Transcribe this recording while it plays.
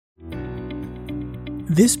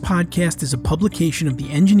This podcast is a publication of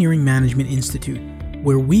the Engineering Management Institute,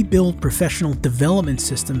 where we build professional development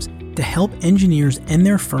systems to help engineers and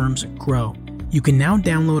their firms grow. You can now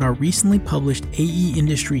download our recently published AE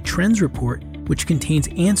Industry Trends Report, which contains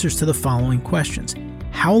answers to the following questions.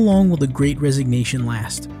 How long will the Great Resignation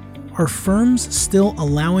last? Are firms still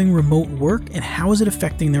allowing remote work, and how is it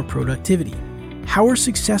affecting their productivity? How are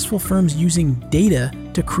successful firms using data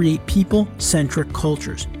to create people-centric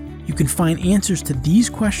cultures? You can find answers to these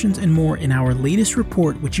questions and more in our latest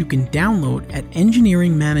report, which you can download at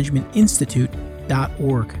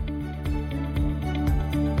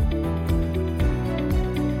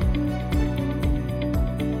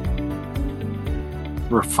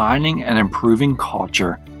Refining and improving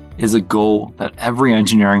culture is a goal that every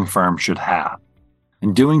engineering firm should have,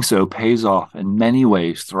 and doing so pays off in many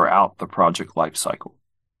ways throughout the project lifecycle.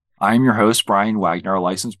 I am your host, Brian Wagner, a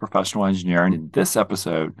licensed professional engineer, and in this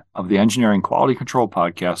episode of the Engineering Quality Control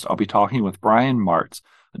Podcast, I'll be talking with Brian Martz,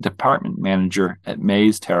 a department manager at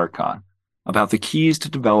Mays Terracon, about the keys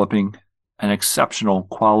to developing an exceptional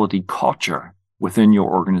quality culture within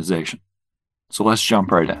your organization. So let's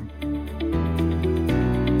jump right in.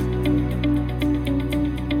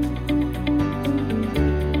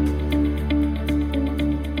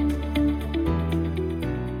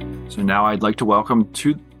 So now I'd like to welcome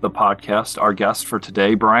to the podcast our guest for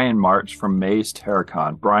today, Brian Martz from Mays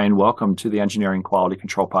Terracon. Brian, welcome to the Engineering Quality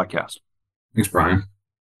Control Podcast. Thanks, Brian.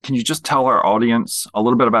 Can you just tell our audience a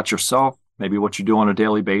little bit about yourself, maybe what you do on a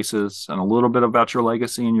daily basis, and a little bit about your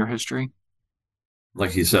legacy and your history?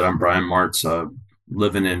 Like you said, I'm Brian Martz,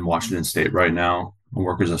 living in Washington State right now. I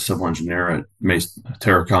work as a civil engineer at Mays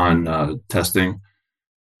Terracon Testing.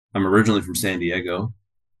 I'm originally from San Diego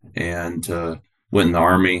and went in the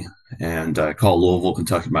Army, and I call Louisville,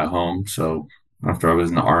 Kentucky my home. So after I was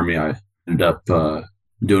in the Army, I ended up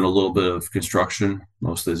doing a little bit of construction,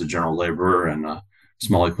 mostly as a general laborer and a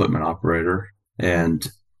small equipment operator, and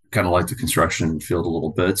kind of liked the construction field a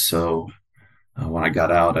little bit. So when I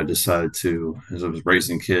got out, I decided to, as I was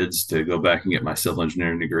raising kids, to go back and get my civil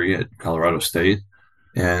engineering degree at Colorado State.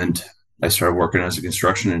 And I started working as a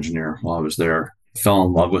construction engineer while I was there. Fell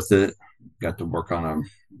in love with it. Got to work on a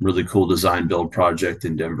really cool design build project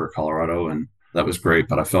in Denver, Colorado, and that was great,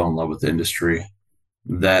 but I fell in love with the industry.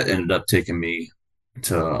 That ended up taking me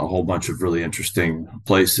to a whole bunch of really interesting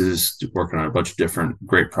places, working on a bunch of different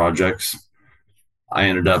great projects. I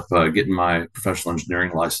ended up getting my professional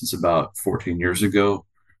engineering license about 14 years ago,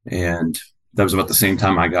 and that was about the same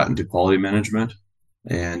time I got into quality management.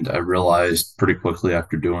 And I realized pretty quickly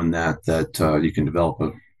after doing that you can develop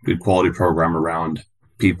a good quality program around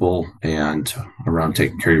people and around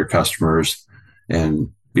taking care of your customers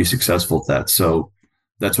and be successful at that. So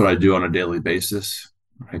that's what I do on a daily basis.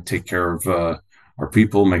 I take care of our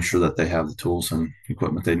people, make sure that they have the tools and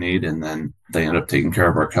equipment they need, and then they end up taking care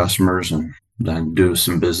of our customers, and then do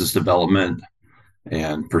some business development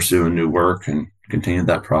and pursue new work and continue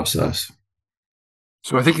that process.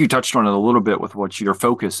 So I think you touched on it a little bit with what your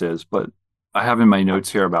focus is, but I have in my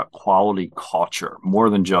notes here about quality culture,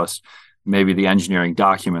 more than just maybe the engineering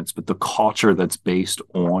documents, but the culture that's based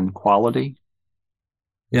on quality.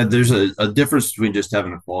 Yeah, there's a difference between just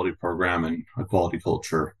having a quality program and a quality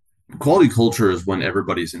culture. Quality culture is when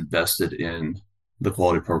everybody's invested in the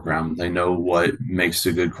quality program. They know what makes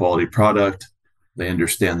a good quality product. They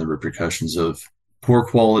understand the repercussions of poor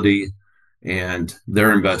quality, and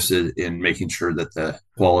they're invested in making sure that the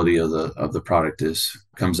quality of the product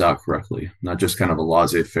comes out correctly. Not just kind of a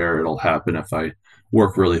laissez-faire, it'll happen if I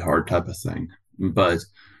work really hard type of thing, but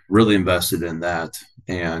really invested in that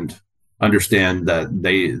and understand that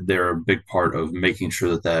they're a big part of making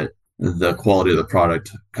sure that the quality of the product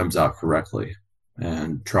comes out correctly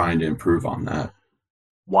and trying to improve on that.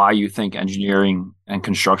 Why you think engineering and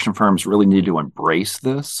construction firms really need to embrace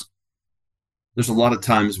this? There's a lot of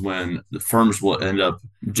times when the firms will end up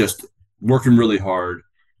just working really hard,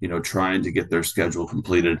 trying to get their schedule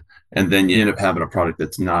completed. And then you end up having a product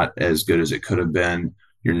that's not as good as it could have been.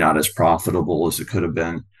 You're not as profitable as it could have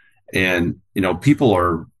been. And,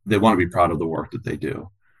 people they want to be proud of the work that they do.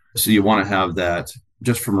 So you want to have that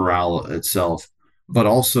just for morale itself, but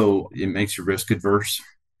also it makes you risk adverse.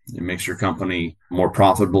 It makes your company more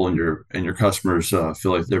profitable, and your customers feel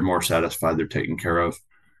like they're more satisfied, they're taken care of.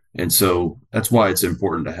 And so that's why it's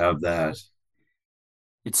important to have that.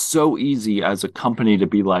 It's so easy as a company to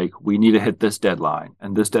be like, we need to hit this deadline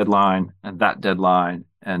and that deadline.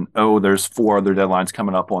 And, there's 4 other deadlines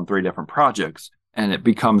coming up on 3 different projects. And it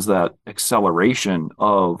becomes that acceleration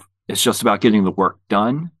of it's just about getting the work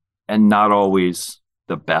done and not always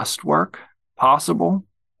the best work possible.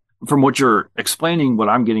 From what you're explaining, what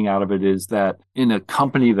I'm getting out of it is that in a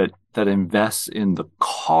company that invests in the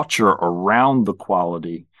culture around the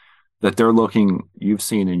quality, that they're looking, you've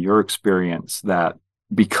seen in your experience, that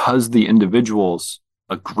because the individuals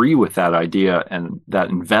agree with that idea and that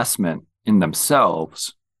investment in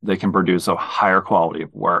themselves, they can produce a higher quality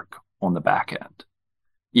of work on the back end,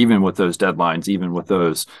 even with those deadlines, even with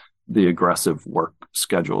the aggressive work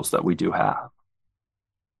schedules that we do have.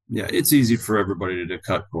 Yeah, it's easy for everybody to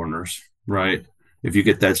cut corners, right? If you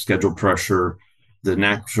get that schedule pressure, the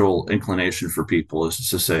natural inclination for people is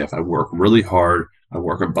to say, if I work really hard, I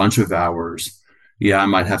work a bunch of hours, yeah, I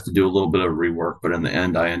might have to do a little bit of rework, but in the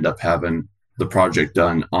end, I end up having the project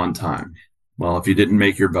done on time. Well, if you didn't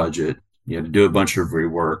make your budget, you had to do a bunch of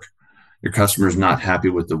rework, your customer's not happy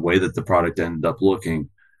with the way that the product ended up looking,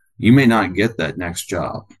 you may not get that next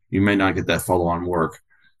job. You may not get that follow-on work.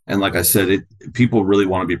 And like I said, people really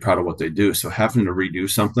want to be proud of what they do. So having to redo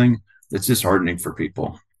something, it's disheartening for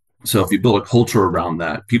people. So if you build a culture around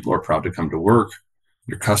that, people are proud to come to work.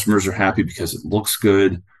 Your customers are happy because it looks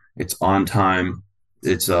good. It's on time.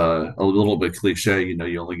 It's a little bit cliche.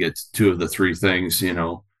 You only get two of the three things,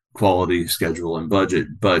 quality, schedule, and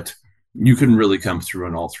budget. But you can really come through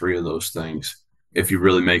on all three of those things if you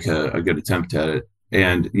really make a good attempt at it.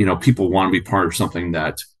 And, people want to be part of something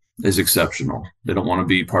that is exceptional. They don't want to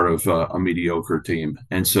be part of a mediocre team.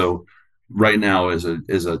 And so right now is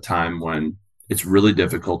a time when it's really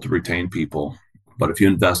difficult to retain people. But if you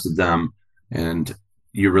invest in them and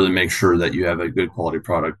you really make sure that you have a good quality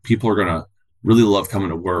product, people are going to really love coming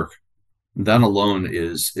to work. That alone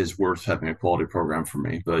is worth having a quality program for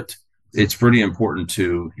me. But it's pretty important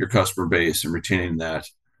to your customer base and retaining that.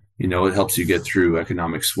 It helps you get through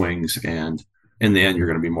economic swings, and in the end, you're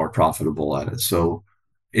going to be more profitable at it. So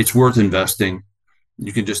it's worth investing.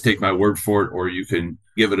 You can just take my word for it, or you can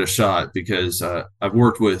give it a shot, because I've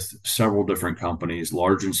worked with several different companies,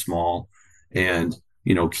 large and small, and,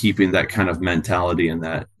 keeping that kind of mentality and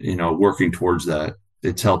that, working towards that,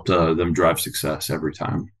 it's helped them drive success every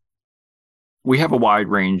time. We have a wide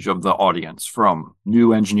range of the audience, from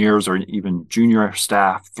new engineers or even junior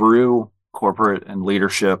staff through corporate and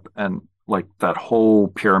leadership, and like that whole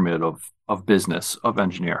pyramid of business of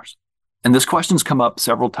engineers. And this question's come up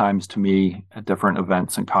several times to me at different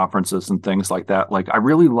events and conferences and things like that. Like, I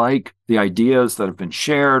really like the ideas that have been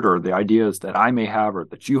shared, or the ideas that I may have or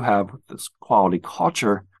that you have with this quality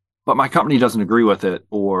culture, but my company doesn't agree with it,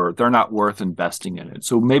 or they're not worth investing in it.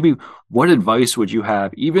 So maybe what advice would you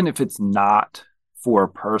have, even if it's not for a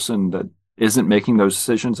person that isn't making those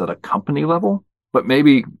decisions at a company level, but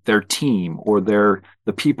maybe their team or the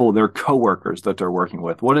people, their coworkers that they're working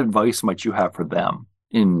with? What advice might you have for them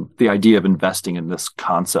in the idea of investing in this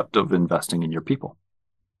concept of investing in your people?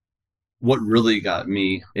 What really got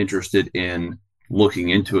me interested in looking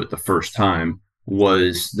into it the first time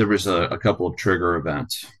was there was a couple of trigger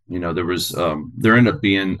events. There ended up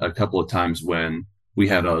being a couple of times when we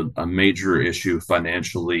had a major issue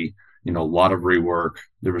financially, a lot of rework.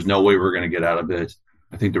 There was no way we were going to get out of it.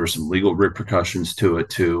 I think there were some legal repercussions to it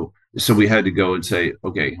too. So we had to go and say,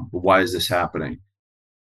 okay, well, why is this happening?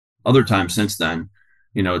 Other times since then,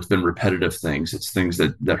 it's been repetitive things. It's things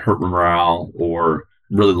that hurt morale or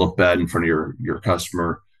really look bad in front of your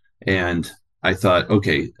customer. And I thought,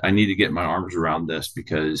 okay, I need to get my arms around this,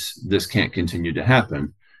 because this can't continue to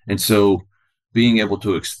happen. And so being able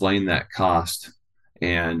to explain that cost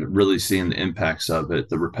and really seeing the impacts of it,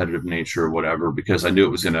 the repetitive nature or whatever, because I knew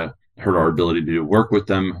it was going to hurt our ability to work with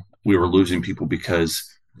them. We were losing people because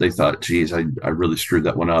they thought, geez, I really screwed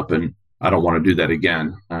that one up and I don't want to do that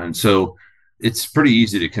again. And so it's pretty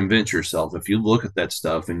easy to convince yourself, if you look at that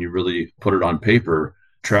stuff and you really put it on paper,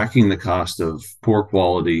 tracking the cost of poor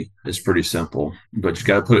quality is pretty simple, but you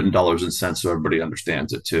got to put it in dollars and cents so everybody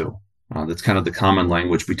understands it too. That's kind of the common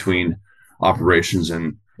language between operations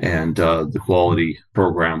and the quality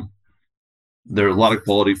program. There are a lot of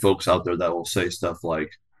quality folks out there that will say stuff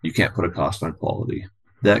like, you can't put a cost on quality.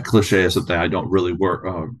 That cliche is something I don't really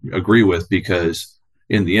agree with, because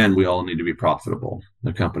in the end, we all need to be profitable.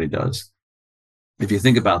 The company does. If you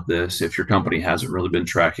think about this, if your company hasn't really been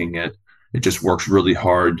tracking it, it just works really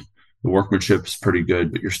hard. The workmanship is pretty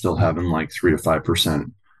good, but you're still having like 3 to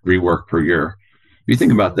 5% rework per year. If you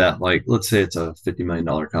think about that, like, let's say it's a $50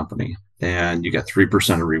 million company and you got 3%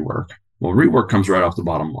 of rework. Well, rework comes right off the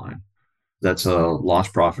bottom line. That's a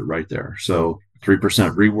lost profit right there. So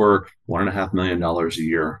 3% rework, $1.5 million a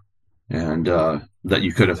year. And that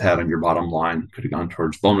you could have had on your bottom line, could have gone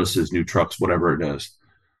towards bonuses, new trucks, whatever it is.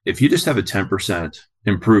 If you just have a 10%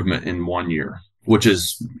 improvement in 1 year, which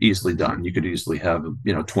is easily done, you could easily have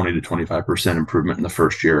 20 to 25% improvement in the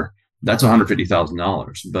first year. That's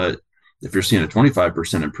 $150,000. But if you're seeing a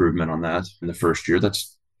 25% improvement on that in the first year,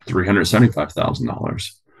 that's $375,000.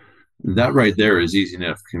 That right there is easy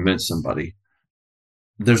enough to convince somebody.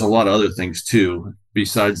 There's a lot of other things too.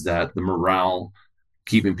 Besides that, the morale,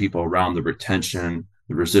 keeping people around, the retention,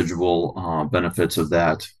 the residual benefits of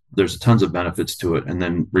that. There's tons of benefits to it. And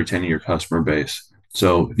then retaining your customer base.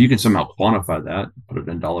 So if you can somehow quantify that, put it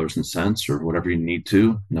in dollars and cents or whatever you need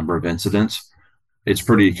to, number of incidents, it's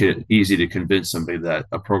pretty easy to convince somebody that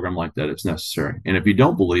a program like that is necessary. And if you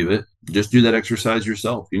don't believe it, just do that exercise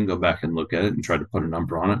yourself. You can go back and look at it and try to put a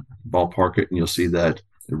number on it, ballpark it, and you'll see that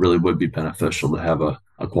it really would be beneficial to have a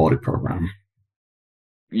quality program.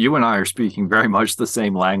 You and I are speaking very much the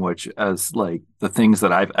same language as like the things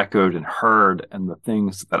that I've echoed and heard, and the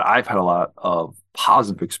things that I've had a lot of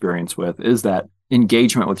positive experience with is that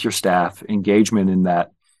engagement with your staff, engagement in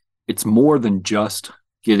that it's more than just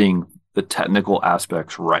getting the technical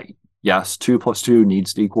aspects right. Yes, 2 + 2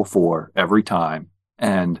 needs to equal 4 every time.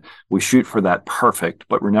 And we shoot for that perfect,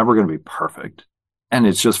 but we're never going to be perfect. And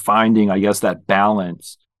it's just finding, I guess, that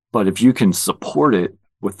balance. But if you can support it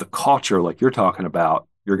with the culture, like you're talking about,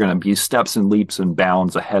 you're going to be steps and leaps and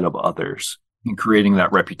bounds ahead of others, and creating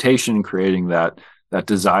that reputation, creating that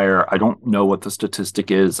desire. I don't know what the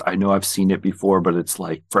statistic is. I know I've seen it before, but it's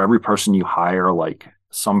like for every person you hire, like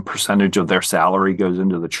some percentage of their salary goes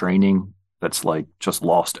into the training. That's like just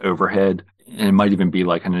lost overhead. And it might even be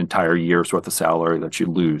like an entire year's worth of salary that you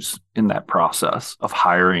lose in that process of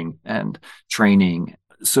hiring and training.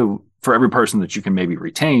 So for every person that you can maybe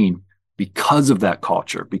retain because of that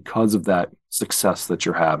culture, because of that success that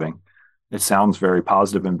you're having, it sounds very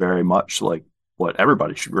positive and very much like what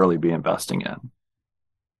everybody should really be investing in.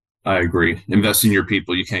 I agree. Invest in your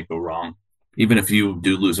people. You can't go wrong. Even if you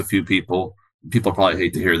do lose a few people probably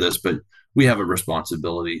hate to hear this, but we have a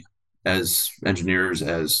responsibility as engineers,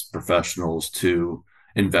 as professionals, to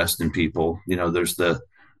invest in people. You know, there's the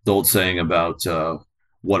old saying about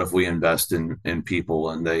what if we invest in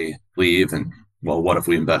people and they leave, and well, what if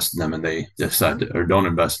we invest in them and they decide to, or don't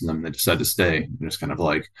invest in them and they decide to stay? And it's kind of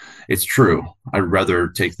like, it's true. I'd rather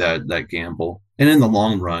take that gamble. And in the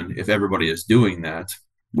long run, if everybody is doing that,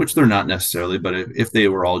 which they're not necessarily, but if they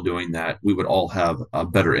were all doing that, we would all have a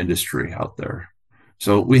better industry out there.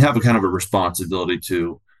 So we have a kind of a responsibility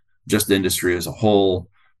to just the industry as a whole,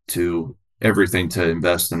 to everything, to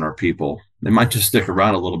invest in our people. They might just stick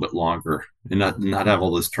around a little bit longer and not have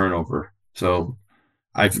all this turnover. So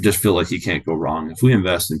I just feel like you can't go wrong. If we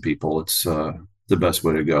invest in people, it's the best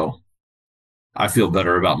way to go. I feel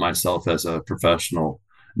better about myself as a professional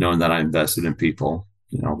knowing that I invested in people,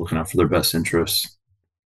 looking out for their best interests.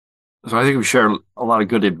 So I think we share a lot of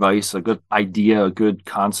good advice, a good idea, a good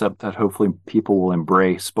concept that hopefully people will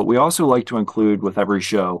embrace. But we also like to include with every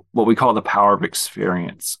show what we call the power of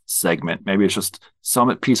experience segment. Maybe it's just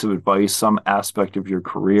some piece of advice, some aspect of your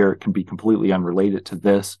career. It can be completely unrelated to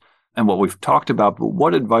this and what we've talked about. But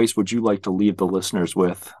what advice would you like to leave the listeners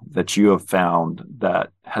with that you have found that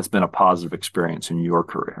has been a positive experience in your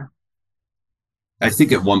career? I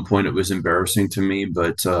think at one point it was embarrassing to me,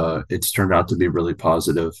 but it's turned out to be really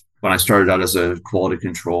positive. When I started out as a quality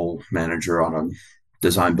control manager on a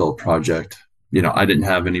design build project, I didn't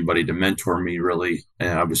have anybody to mentor me really.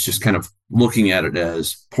 And I was just kind of looking at it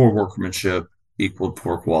as poor workmanship equaled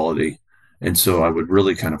poor quality. And so I would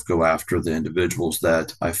really kind of go after the individuals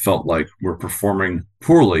that I felt like were performing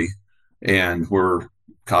poorly and were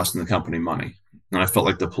costing the company money. And I felt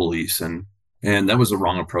like the police, and that was the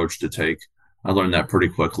wrong approach to take. I learned that pretty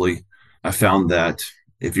quickly. I found that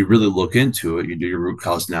if you really look into it, you do your root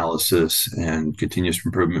cause analysis and continuous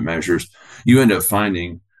improvement measures, you end up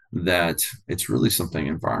finding that it's really something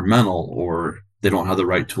environmental, or they don't have the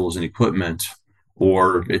right tools and equipment,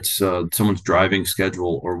 or it's someone's driving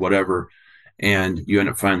schedule or whatever. And you end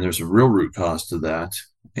up finding there's a real root cause to that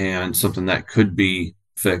and something that could be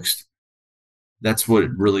fixed. That's what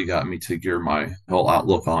really got me to gear my whole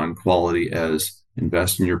outlook on quality as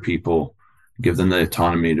invest in your people, give them the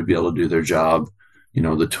autonomy to be able to do their job,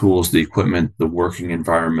 the tools, the equipment, the working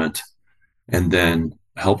environment, and then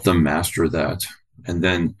help them master that. And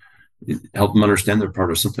then help them understand they're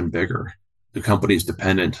part of something bigger. The company is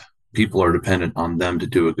dependent. People are dependent on them to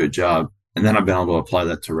do a good job. And then I've been able to apply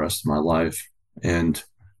that to the rest of my life. And,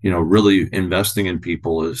 really investing in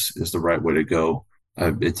people is the right way to go.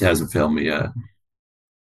 It hasn't failed me yet.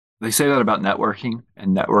 They say that about networking,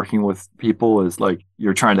 and networking with people is like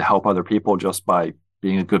you're trying to help other people just by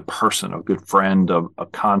being a good person, a good friend, a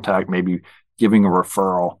contact, maybe giving a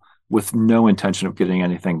referral with no intention of getting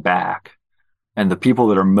anything back. And the people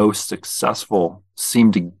that are most successful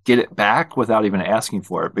seem to get it back without even asking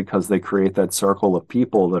for it, because they create that circle of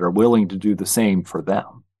people that are willing to do the same for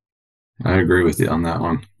them. I agree with you on that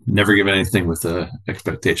one. Never give anything with the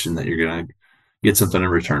expectation that you're going to get something in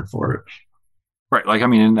return for it. Right. Like, I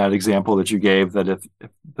mean, in that example that you gave, that if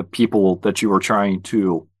the people that you were trying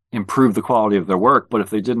to improve the quality of their work, but if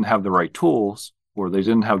they didn't have the right tools or they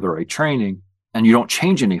didn't have the right training, and you don't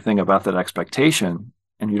change anything about that expectation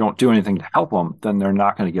and you don't do anything to help them, then they're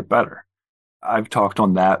not going to get better. I've talked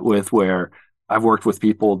on that with where I've worked with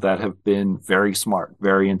people that have been very smart,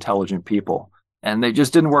 very intelligent people, and they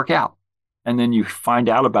just didn't work out. And then you find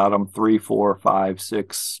out about them 3, 4, 5,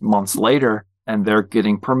 6 months later, and they're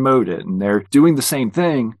getting promoted and they're doing the same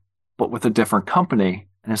thing, but with a different company.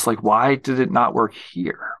 And it's like, why did it not work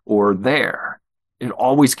here or there? It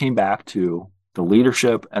always came back to the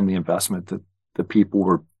leadership and the investment that the people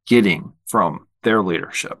were getting from their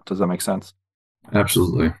leadership. Does that make sense?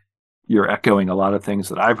 Absolutely. You're echoing a lot of things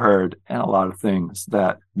that I've heard and a lot of things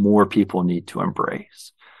that more people need to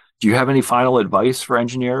embrace. Do you have any final advice for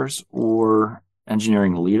engineers or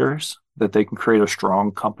engineering leaders that they can create a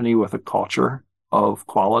strong company with a culture of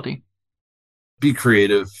quality? Be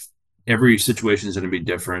creative. Every situation is going to be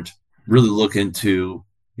different. Really look into,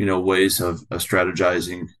 ways of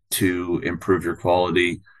strategizing to improve your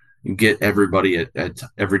quality and get everybody at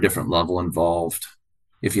every different level involved.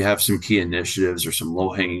 If you have some key initiatives or some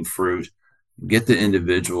low-hanging fruit, get the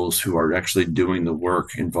individuals who are actually doing the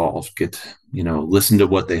work involved. Listen to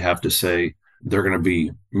what they have to say. They're going to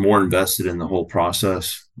be more invested in the whole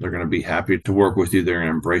process. They're going to be happy to work with you. They're going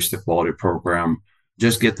to embrace the quality program.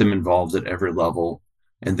 Just get them involved at every level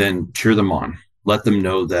and then cheer them on. Let them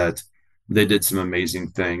know that they did some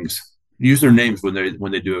amazing things. Use their names when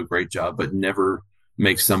they do a great job, but never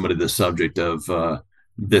make somebody the subject of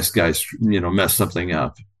this guy's messed something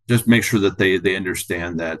up. Just make sure that they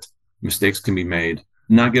understand that mistakes can be made.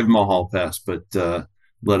 Not give them a hall pass, but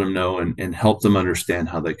let them know and help them understand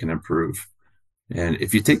how they can improve. And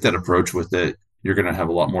if you take that approach with it, you're going to have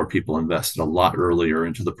a lot more people invested a lot earlier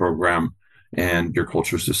into the program, and your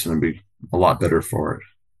culture is just going to be a lot better for it.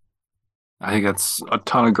 I think that's a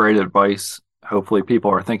ton of great advice. Hopefully people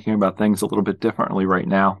are thinking about things a little bit differently right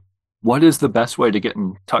now. What is the best way to get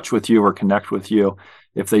in touch with you or connect with you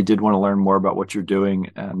if they did want to learn more about what you're doing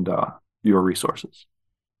and your resources?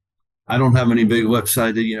 I don't have any big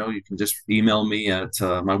website. You can just email me at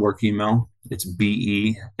my work email. It's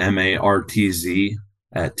BEMARTZ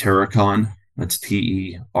at TERRACON. That's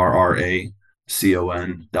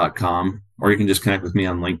TERRACON.com. Or you can just connect with me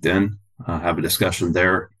on LinkedIn, have a discussion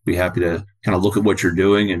there. Be happy to kind of look at what you're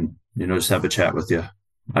doing and, just have a chat with you.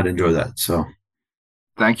 I'd enjoy that. So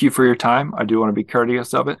thank you for your time. I do want to be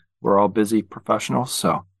courteous of it. We're all busy professionals.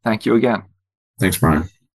 So thank you again. Thanks, Brian.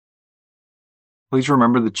 Please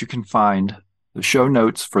remember that you can find the show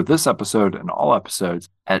notes for this episode and all episodes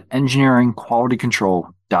at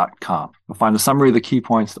engineeringqualitycontrol.com. You'll find a summary of the key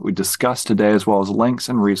points that we discussed today, as well as links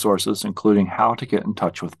and resources, including how to get in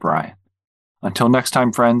touch with Brian. Until next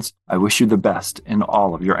time, friends, I wish you the best in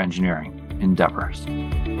all of your engineering endeavors.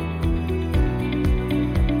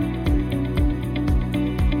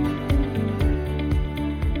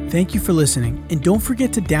 Thank you for listening, and don't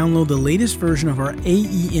forget to download the latest version of our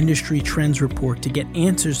AE Industry Trends Report to get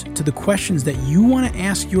answers to the questions that you want to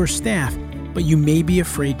ask your staff, but you may be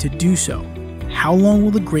afraid to do so. How long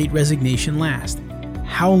will the Great Resignation last?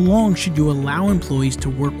 How long should you allow employees to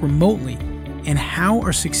work remotely? And how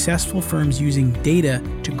are successful firms using data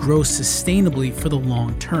to grow sustainably for the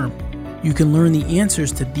long term? You can learn the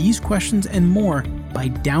answers to these questions and more by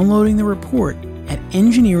downloading the report at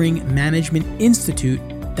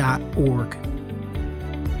engineeringmanagementinstitute.org.